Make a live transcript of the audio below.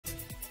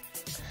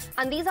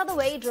And these are the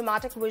very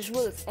dramatic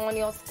visuals on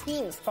your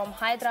screens from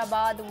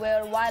Hyderabad,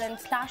 where violent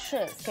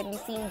clashes can be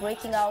seen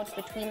breaking out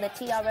between the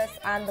TRS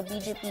and the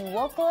BJP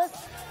workers.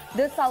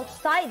 This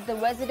outside the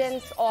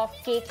residence of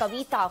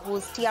Kavitha, who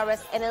is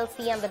TRS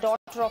NLC and the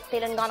daughter of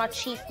Telangana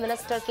Chief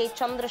Minister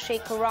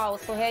KCR.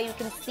 So here you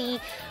can see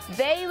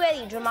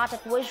very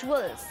dramatic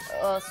visuals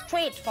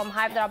straight from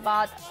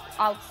Hyderabad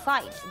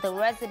outside the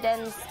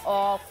residence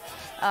of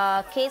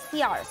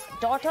KCR's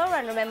daughter.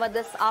 And remember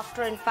this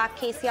after, in fact,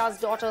 KCR's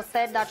daughter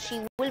said that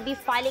she will be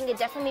filing a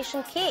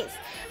defamation case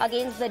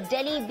against the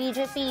Delhi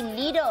BJP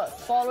leaders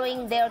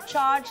following their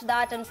charge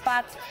that, in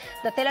fact,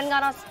 the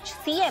Telangana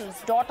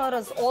CM's daughter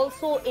is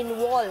also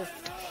involved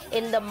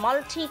in the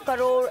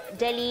multi-crore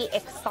Delhi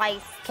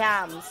excise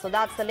scam. So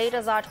that's the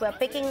latest that we're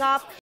picking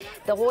up.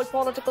 The whole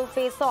political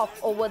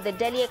face-off over the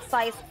Delhi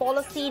excise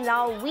policy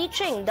now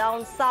reaching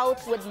down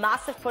south, with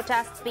massive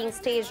protests being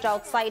staged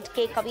outside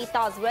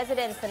Kavitha's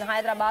residence in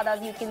Hyderabad.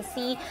 As you can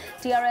see,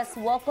 TRS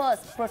workers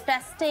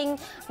protesting,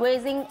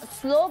 raising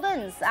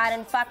slogans, and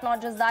in fact,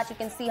 not just that, you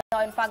can see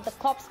how in fact the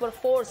cops were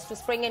forced to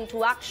spring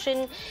into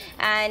action,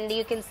 and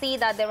you can see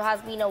that there has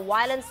been a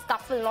violent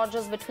scuffle not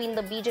just between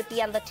the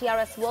BJP and the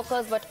TRS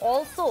workers, but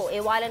also a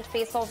violent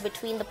face-off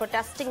between the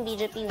protesting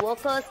BJP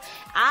workers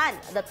and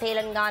the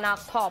Telangana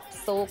cops.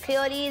 So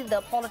clearly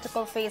the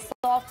political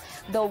face-off,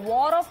 the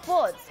war of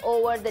words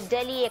over the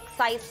Delhi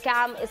excise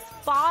scam is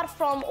far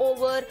from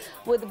over,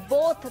 with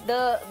both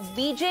the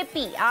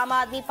BJP, Aam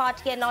Aadmi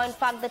Party, and now in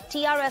fact the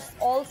TRS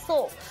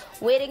also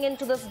wading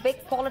into this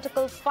big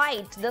political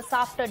fight. This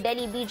after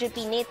Delhi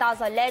BJP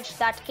netas alleged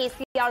that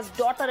KCR's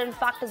daughter in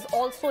fact is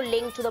also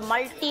linked to the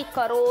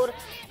multi-crore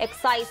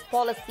excise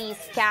policy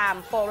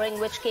scam, following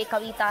which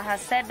Kavitha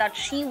has said that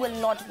she will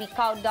not be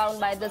cowed down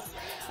by this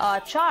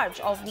charge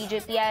of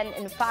BJP, and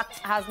in fact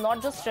has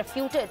not just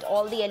refuted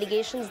all the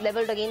allegations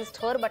leveled against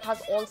her, but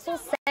has also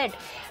said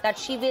that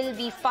she will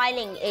be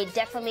filing a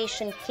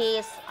defamation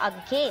case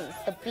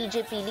against the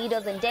BJP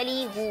leaders in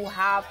Delhi who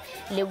have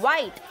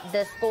levied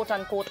this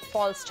quote-unquote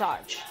false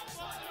charge.